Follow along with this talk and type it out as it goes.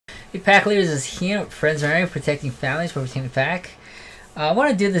Hey, pack leaders, is here. Friends are protecting families, protecting the pack. I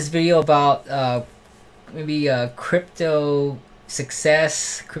want to do this video about maybe crypto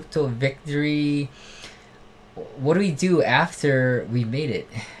success, crypto victory. What do we do after we made it?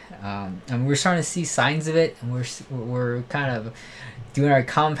 And we're starting to see signs of it, and we're kind of doing our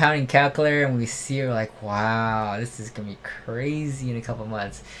compounding calculator, and we see we're like, wow, this is gonna be crazy in a couple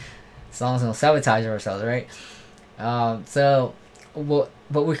months. As long as we don't sabotage ourselves, right? So, well,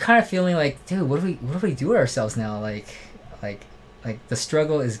 but we're kind of feeling like, dude, what do we do with ourselves now? Like the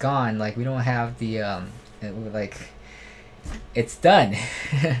struggle is gone. Like we don't have the like it's done.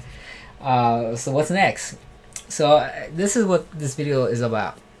 So what's next? So this is what this video is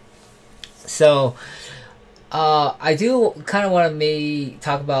about. So I do kind of want to maybe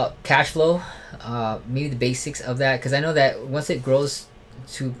talk about cash flow, maybe the basics of that, because I know that once it grows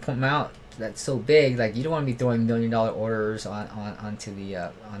to a amount that's so big, like you don't want to be throwing $1 million orders onto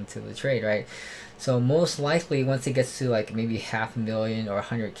the trade, right? So most likely once it gets to like maybe $500,000 or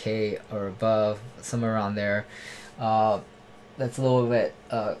 100K or above, somewhere around there, that's a little bit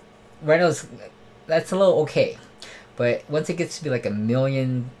right now that's a little okay. But once it gets to be like $1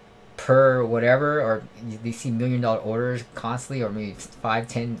 million per whatever, or they see $1 million orders constantly, or maybe 5,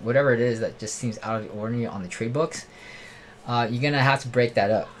 10, whatever it is that just seems out of the ordinary on the trade books, you're gonna have to break that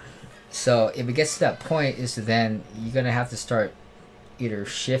up. So if it gets to that point, is then you're gonna have to start either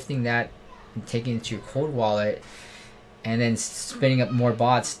shifting that and taking it to your cold wallet, and then spinning up more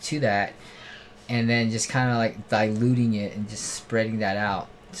bots to that, and then just kind of like diluting it and just spreading that out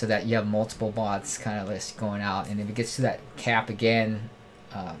so that you have multiple bots kind of just going out. And if it gets to that cap again,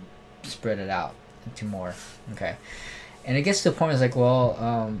 spread it out into more. Okay, and it gets to the point it's like,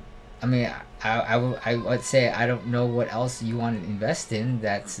 well, I mean, I would say I don't know what else you want to invest in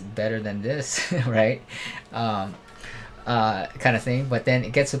that's better than this, right? Kind of thing. But then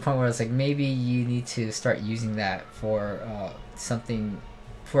it gets to the point where it's like maybe you need to start using that for something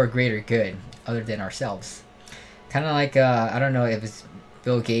for a greater good other than ourselves. Kind of like I don't know if it's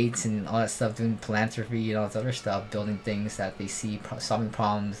Bill Gates and all that stuff doing philanthropy and all this other stuff, building things that they see solving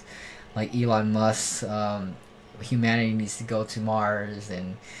problems, like Elon Musk. Humanity needs to go to Mars,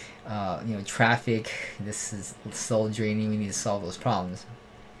 and you know, traffic, this is soul draining, we need to solve those problems.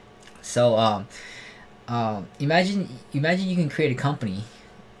 So imagine you can create a company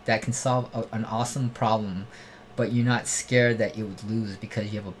that can solve an awesome problem, but you're not scared that it would lose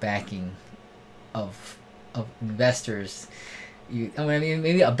because you have a backing of investors. I mean,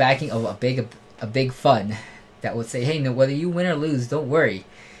 maybe a backing of a big fund that would say, hey, no, whether you win or lose, don't worry,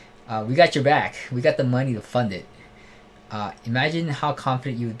 we got your back, we got the money to fund it. Imagine how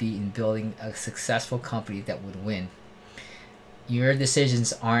confident you would be in building a successful company that would win. Your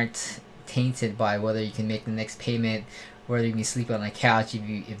decisions aren't tainted by whether you can make the next payment, whether you can sleep on a couch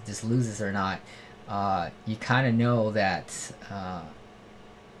if this loses or not. You kind of know that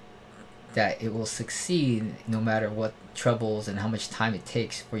that it will succeed no matter what troubles and how much time it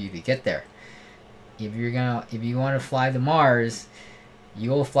takes for you to get there. If you want to fly to Mars, you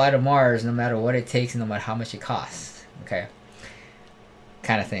will fly to Mars no matter what it takes and no matter how much it costs. Okay,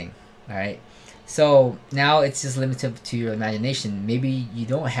 kind of thing. All right, so now it's just limited to your imagination. Maybe you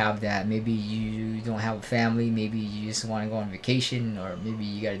don't have that, maybe you don't have a family, maybe you just want to go on vacation, or maybe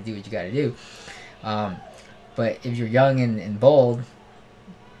you got to do what you got to do. But if you're young and bold,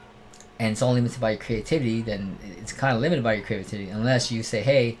 and it's only limited by your creativity, then it's kind of limited by your creativity, unless you say,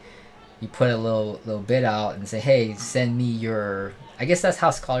 hey, you put a little bit out and say, hey, send me your, I guess that's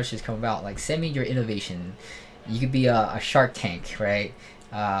how scholarships come about, like send me your innovation. You could be a Shark Tank, right?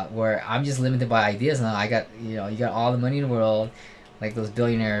 Where I'm just limited by ideas now. I got, you know, you got all the money in the world, like those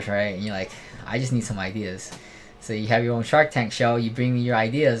billionaires, right? And you're like, I just need some ideas. So you have your own Shark Tank show, you bring me your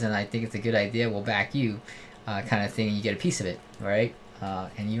ideas, and I think it's a good idea, we'll back you, kind of thing, and you get a piece of it, right?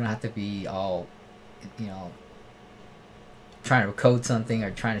 And you don't have to be all, you know, trying to code something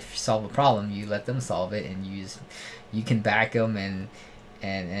or trying to solve a problem. You let them solve it, and you can back them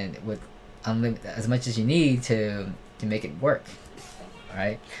and with unlimited, as much as you need to make it work. All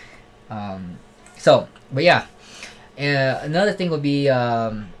right. So, but yeah, another thing would be, you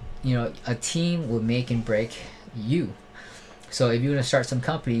know, a team will make and break you. So if you want to start some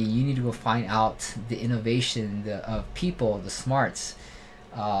company, you need to go find out the innovation of people, the smarts,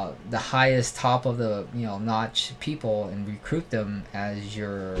 the highest top of the, you know, notch people, and recruit them as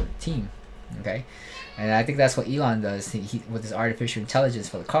your team. Okay, and I think that's what Elon does. He with his artificial intelligence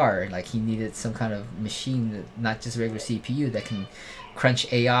for the car, like he needed some kind of machine, that, not just regular CPU, that can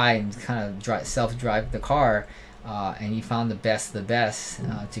crunch AI and kind of self-drive the car. And he found the best of the best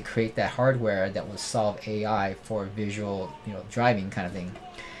to create that hardware that would solve AI for visual, you know, driving kind of thing.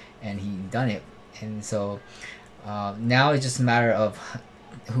 and he done it. And so now it's just a matter of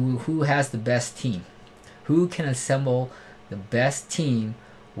who has the best team, who can assemble the best team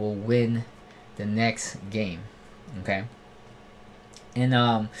will win the next game. Okay. And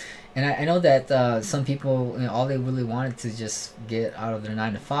I know that some people, you know, all they really wanted to just get out of their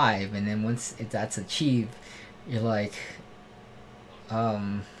 9 to 5, and then once that's achieved, you're like,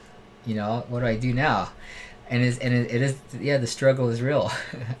 you know, what do I do now? And it is, yeah, the struggle is real.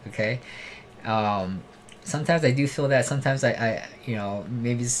 Okay. Sometimes I do feel that. Sometimes I you know,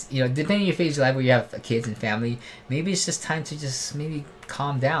 maybe it's, you know, depending on your phase of life where you have kids and family, maybe it's just time to just maybe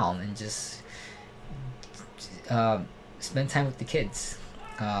calm down and just spend time with the kids,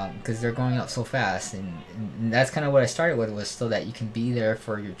 because they're growing up so fast, and that's kind of what I started with, was so that you can be there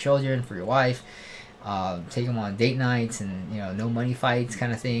for your children, for your wife, take them on date nights, and, you know, no money fights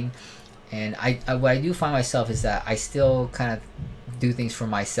kind of thing. And I what I do find myself is that I still kind of do things for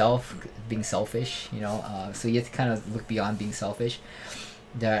myself, being selfish, you know. So you have to kind of look beyond being selfish.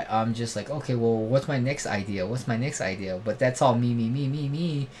 That I'm just like, okay, well, what's my next idea? What's my next idea? But that's all me.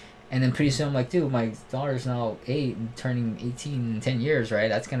 And then pretty soon I'm like, dude, my daughter's now 8 and turning 18 in 10 years, right?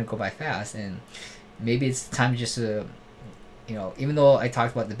 That's gonna go by fast, and maybe it's time just to, you know, even though I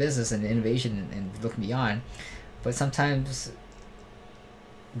talked about the business and the innovation and looking beyond, but sometimes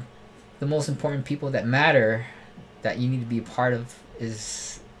the most important people that matter, that you need to be a part of,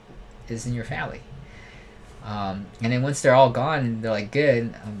 is in your family. And then once they're all gone and they're like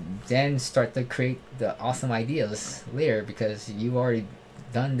good, then start to create the awesome ideas later, because you've already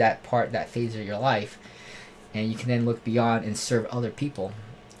done that part, that phase of your life, and you can then look beyond and serve other people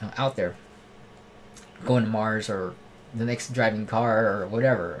out there, going to Mars or the next driving car or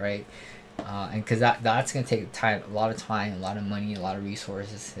whatever, right? And because that's going to take time, a lot of time, a lot of money, a lot of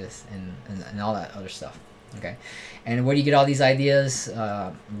resources, and all that other stuff. Okay. And where do you get all these ideas?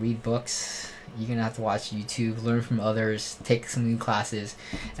 Read books. You're going to have to watch YouTube, learn from others, take some new classes.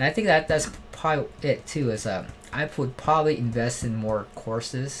 And I think that's probably it too, is I would probably invest in more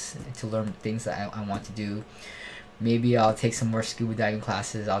courses to learn things that I want to do. Maybe I'll take some more scuba diving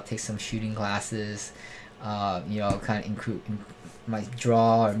classes. I'll take some shooting classes. You know, kind of include my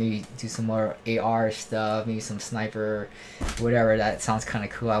draw, or maybe do some more AR stuff, maybe some sniper, whatever. That sounds kind of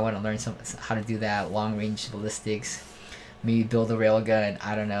cool. I want to learn how to do that, long range ballistics. Maybe build a railgun.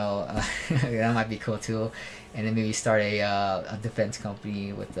 I don't know. That might be cool too. And then maybe start a defense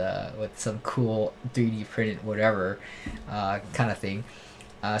company with some cool 3D printed whatever kind of thing.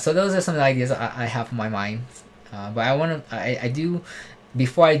 So those are some of the ideas I have in my mind. But I do,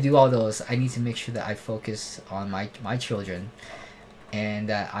 before I do all those, I need to make sure that I focus on my children, and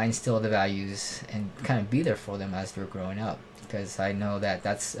that I instill the values and kind of be there for them as they're growing up, because I know that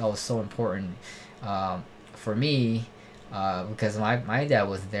that was so important for me. Because my dad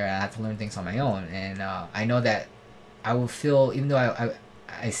wasn't there, and I had to learn things on my own, and I know that I will feel, even though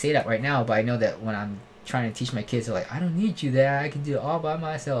I say that right now, but I know that when I'm trying to teach my kids, they're like, I don't need you there, I can do it all by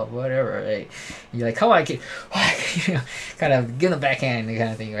myself, whatever, right? You're like, come on, kid, you know, kind of give them a backhand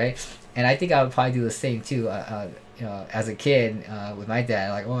kind of thing, right? And I think I would probably do the same too, you know, as a kid with my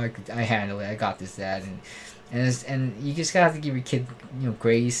dad, like, oh, I handle it, I got this, dad, and you just gotta have to give your kid, you know,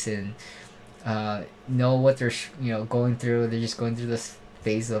 grace, and know what they're you know, going through. They're just going through this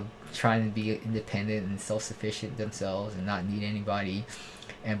phase of trying to be independent and self-sufficient themselves and not need anybody,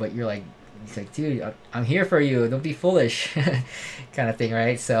 but you're like, it's like, dude, I'm here for you, don't be foolish, kind of thing,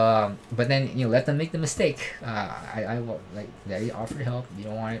 right? So but then, you know, let them make the mistake. I like, they offered help, you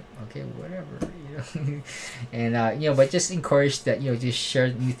don't want it, okay, whatever, you know. And you know, but just encourage that, you know, just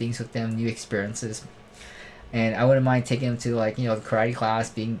share new things with them, new experiences. And I wouldn't mind taking them to, like, you know, the karate class,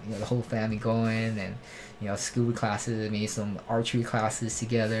 being, you know, the whole family going, and, you know, scuba classes, maybe some archery classes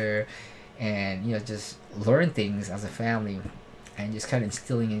together, and, you know, just learn things as a family, and just kind of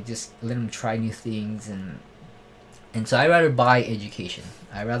instilling and just let them try new things. And so I'd rather buy education.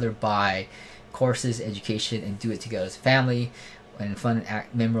 I'd rather buy courses, education, and do it together as a family, and fun,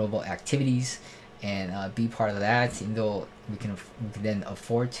 memorable activities, and be part of that, even though we can then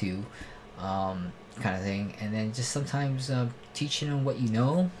afford to. Kind of thing. And then just sometimes teaching them what you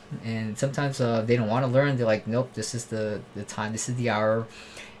know, and sometimes they don't want to learn. They're like, nope, this is the time, this is the hour.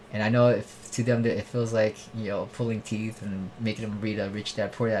 And I know if to them it feels like, you know, pulling teeth and making them read a Rich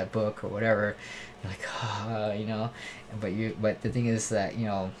Dad Poor Dad book or whatever. You're like, you know, but the thing is that, you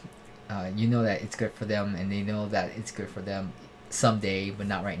know that it's good for them, and they know that it's good for them someday, but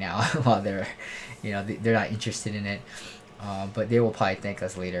not right now. While they're, you know, they're not interested in it. But they will probably thank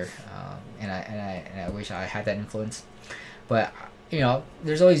us later, and I wish I had that influence. But, you know,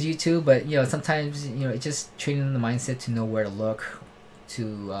 there's always YouTube. But, you know, sometimes, you know, it's just training the mindset to know where to look,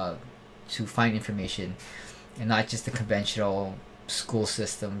 to find information, and not just the conventional school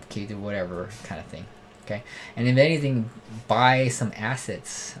system, K through whatever kind of thing. Okay, and if anything, buy some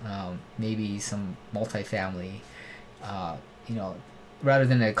assets, maybe some multifamily, you know, rather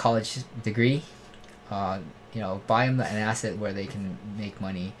than a college degree. You know, buy them an asset where they can make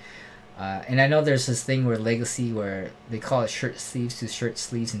money. And I know there's this thing where legacy, where they call it shirt sleeves to shirt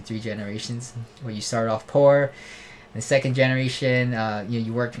sleeves in 3 generations, where you start off poor. The second generation,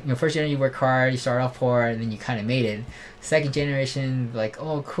 you work, first generation you work hard, you start off poor, and then you kind of made it. Second generation, like,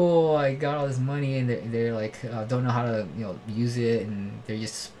 oh cool, I got all this money, and they're like, don't know how to use it, and they're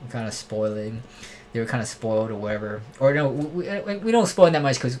just kind of spoiling. They were kind of spoiled or whatever. Or no, we don't spoil them that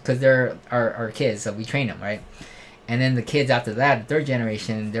much because they're our kids, so we train them, right? And then the kids after that, the third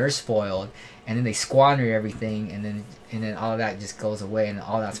generation, they're spoiled, and then they squander everything, and then all of that just goes away, and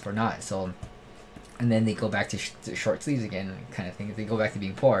all that's for naught. So, and then they go back to short sleeves again, kind of thing. They go back to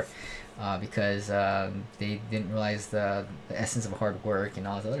being poor because they didn't realize the essence of hard work and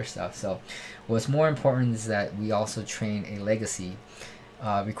all this other stuff. So, what's more important is that we also train a legacy.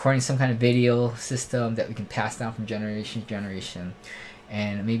 Recording some kind of video system that we can pass down from generation to generation,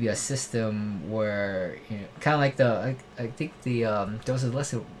 and maybe a system where, kind of like I think the there was a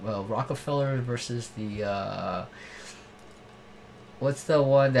lesson, Rockefeller versus the what's the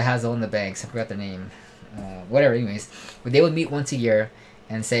one that has owned the banks? I forgot the name. Whatever. Anyways, but they would meet once a year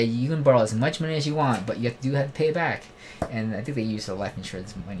and say, you can borrow as much money as you want, but you have to pay it back. And I think they use the life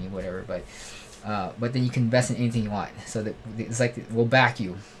insurance money, whatever, but then you can invest in anything you want. So that it's like, we'll back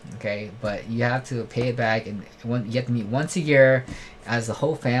you, okay? But you have to pay it back, and you have to meet once a year as the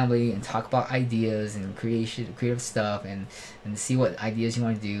whole family and talk about ideas and creative stuff, and see what ideas you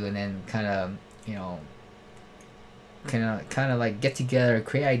want to do, and then kind of like get together,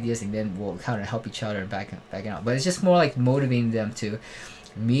 create ideas, and then we'll kind of help each other and back out. But it's just more like motivating them to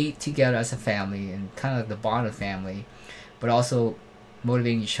meet together as a family and kind of the bond of family, but also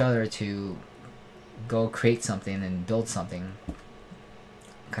motivating each other to go create something and build something,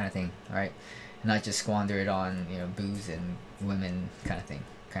 kind of thing. All right, not just squander it on booze and women, kind of thing.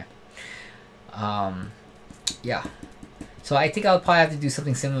 Okay. Yeah. So I think I'll probably have to do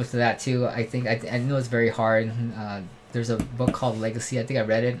something similar to that too. I think I know it's very hard. There's a book called Legacy. I think I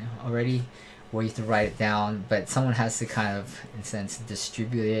read it already, where you have to write it down, but someone has to kind of, in a sense,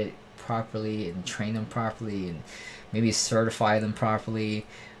 distribute it properly and train them properly and maybe certify them properly.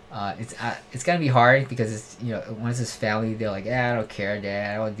 It's gonna be hard because it's once it's family, they're like, I don't care,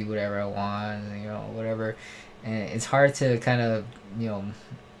 Dad, I want to do whatever I want, whatever, and it's hard to kind of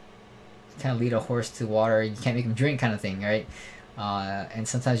lead a horse to water. You can't make them drink, kind of thing, right? And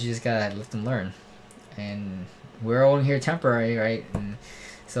sometimes you just gotta let them learn, and we're all here temporary, right? And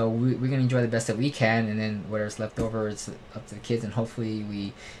so we're gonna enjoy the best that we can, and then whatever's left over, it's up to the kids, and hopefully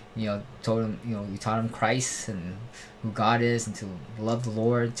we told them, we taught them Christ and who God is, and to love the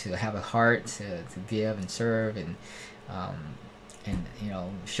Lord, to have a heart to give and serve, and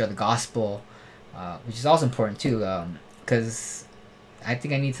share the gospel, which is also important too, because I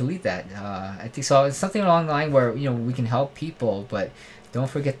think I need to lead that. I think so. It's something along the line where we can help people, but don't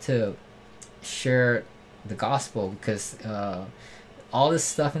forget to share the gospel, because all this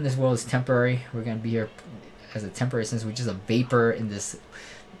stuff in this world is temporary. We're gonna be here as a temporary sense, which is a vapor in this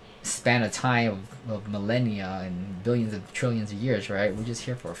span of time of millennia and billions of trillions of years, right? We're just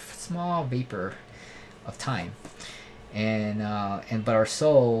here for a small vapor of time, and but our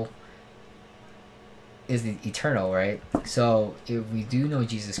soul is the eternal, right? So if we do know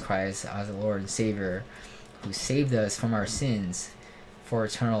Jesus Christ as the Lord and Savior, who saved us from our sins for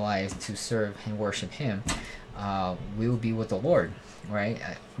eternal life to serve and worship Him, we will be with the Lord, right?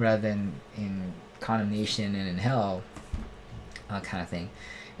 Rather than in condemnation and in hell, kind of thing.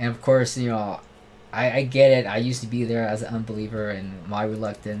 And of course, I get it. I used to be there as an unbeliever, and my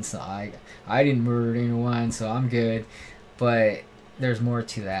reluctance. I didn't murder anyone, so I'm good. But there's more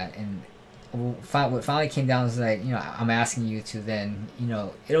to that, and what finally came down was like, I'm asking you to then,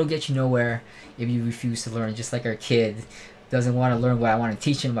 it'll get you nowhere if you refuse to learn. Just like our kid doesn't want to learn what I want to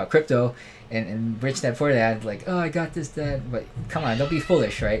teach him about crypto, and bridge that for that, like, oh, I got this, that, but come on, don't be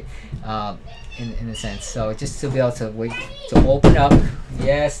foolish, right? In a sense. So just to be able to wait to open up.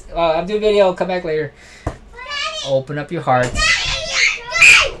 Yes. I'm doing a video. Come back later. Open up your heart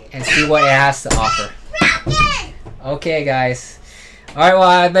and see what it has to offer. Okay, guys. All right. Well,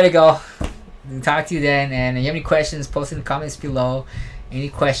 I better go. Talk to you then. And if you have any questions, post in the comments below. Any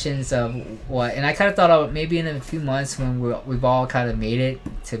questions of what? And I kind of thought of maybe in a few months when we've all kind of made it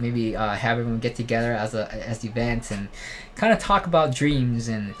to maybe have everyone get together as events and kind of talk about dreams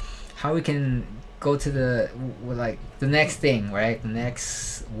and how we can go to the like the next thing, right? The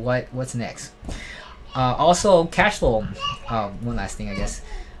next what's next? Also cash flow. One last thing, I guess.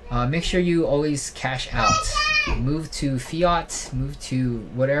 Make sure you always cash out. Move to fiat, move to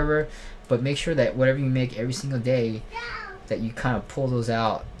whatever, but make sure that whatever you make every single day, that you kind of pull those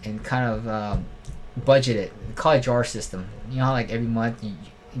out and kind of budget it. Call it jar system. You know how like every month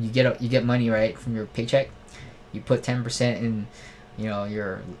you get money, right, from your paycheck. You put 10% in, you know,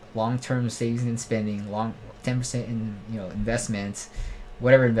 your long-term savings and spending, 10% in, you know, investments,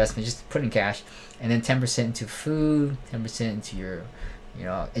 whatever investment, just put in cash, and then 10% into food, 10% into your, you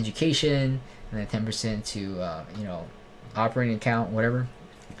know, education, and then 10% to you know, operating account, whatever.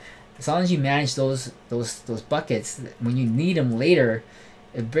 As long as you manage those buckets, when you need them later,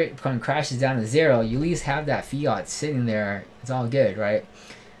 if Bitcoin crashes down to zero, you at least have that fiat sitting there. It's all good, right?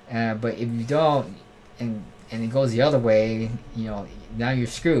 But if you don't, and it goes the other way, you know, now you're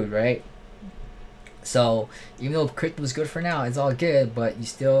screwed, right? So even though crypto is good for now, it's all good, but you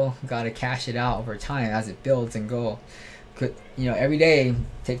still gotta cash it out over time as it builds and go. You know, every day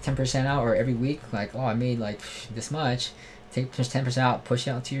take 10% out, or every week, like, oh, I made like this much. Take 10% out, push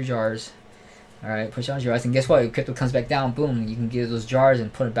it out to your jars. All right, push it out to your jars, and guess what? If crypto comes back down, boom, you can get those jars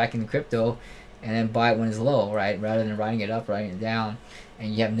and put it back into crypto, and then buy it when it's low, right? Rather than writing it up, writing it down,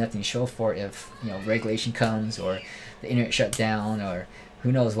 and you have nothing to show for it if, you know, regulation comes or the internet shut down or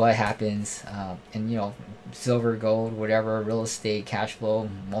who knows what happens. And you know, silver, gold, whatever, real estate, cash flow,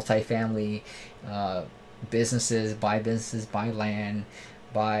 multifamily, businesses, buy land,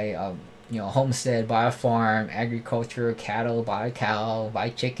 buy you know, homestead, buy a farm, agriculture, cattle, buy a cow, buy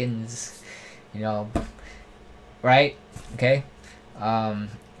chickens, you know, right? Okay,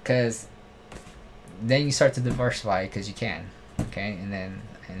 because then you start to diversify because you can, okay, and then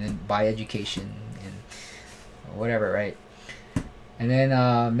buy education and whatever, right? And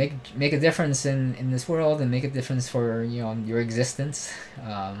then make a difference in this world, and make a difference for, you know, your existence,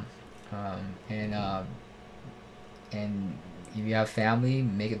 and if you have family,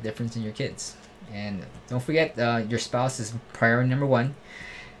 make a difference in your kids. And don't forget, your spouse is priority number one,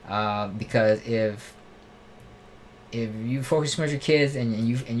 because if you focus too much on your kids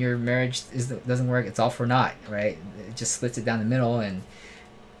and your marriage doesn't work, it's all for naught, right? It just splits it down the middle, and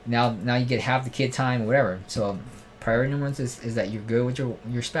now you get half the kid time, whatever. So priority number one is that you're good with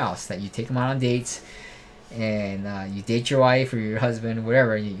your spouse, that you take them out on dates, and you date your wife or your husband,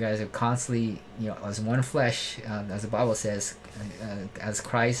 whatever. You guys are constantly, you know, as one flesh, as the Bible says, as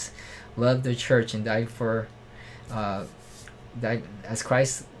Christ loved the church and died for, as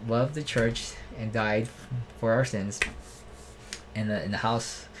Christ loved the church and died for our sins. In the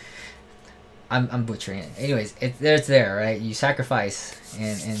house, I'm butchering it. Anyways, it's there, right? You sacrifice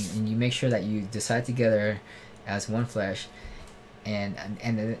and you make sure that you decide together as one flesh, and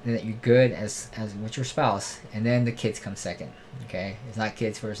that you're good as with your spouse, and then the kids come second. Okay, it's not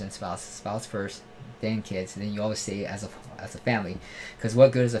kids first and spouse first, then kids, and then you always stay as a family, because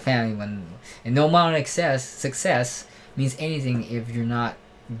what good is a family when, and no amount of success means anything if you're not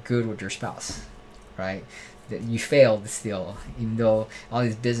good with your spouse, right? That you failed still, even though all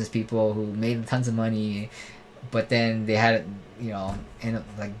these business people who made tons of money, but then they had, you know, and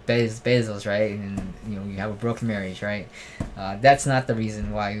like Bezos, right? And you know, you have a broken marriage, right? That's not the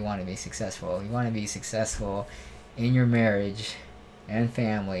reason why you want to be successful. You want to be successful in your marriage and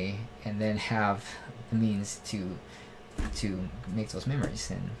family, and then have the means to make those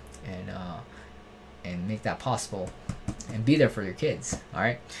memories and make that possible, and be there for your kids. All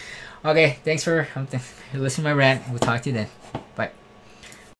right. Okay. Thanks for listening to my rant. We'll talk to you then.